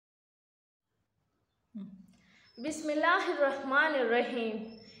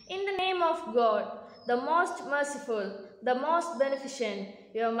Bismillahirrahmanirrahim. In the name of God, the most merciful, the most beneficent,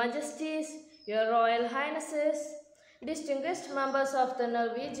 Your Majesties, Your Royal Highnesses, distinguished members of the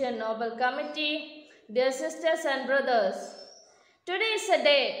Norwegian Nobel Committee, dear sisters and brothers. Today is a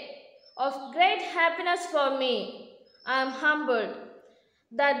day of great happiness for me. I am humbled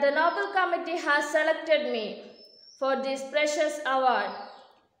that the Nobel Committee has selected me for this precious award.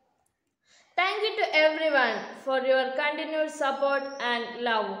 Thank you to everyone for your continued support and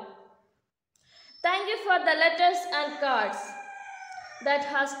love. Thank you for the letters and cards that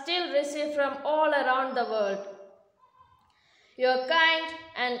I still receive from all around the world. Your kind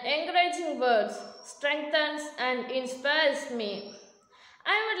and encouraging words strengthens and inspires me.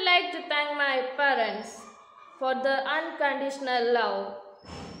 I would like to thank my parents for the unconditional love.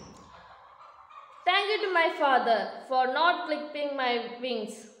 Thank you to my father for not clipping my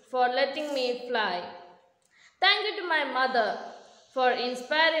wings, for letting me fly. Thank you to my mother for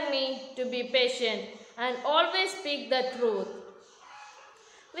inspiring me to be patient and always speak the truth,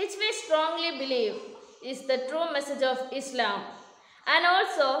 which we strongly believe is the true message of Islam. And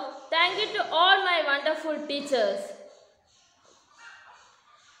also, thank you to all my wonderful teachers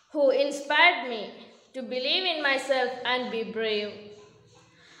who inspired me to believe in myself and be brave.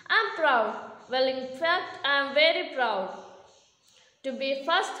 I'm proud. Well, in fact, I am very proud to be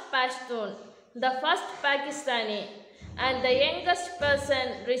first Pashtun, the first Pakistani, and the youngest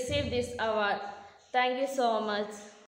person receive this award. Thank you so much.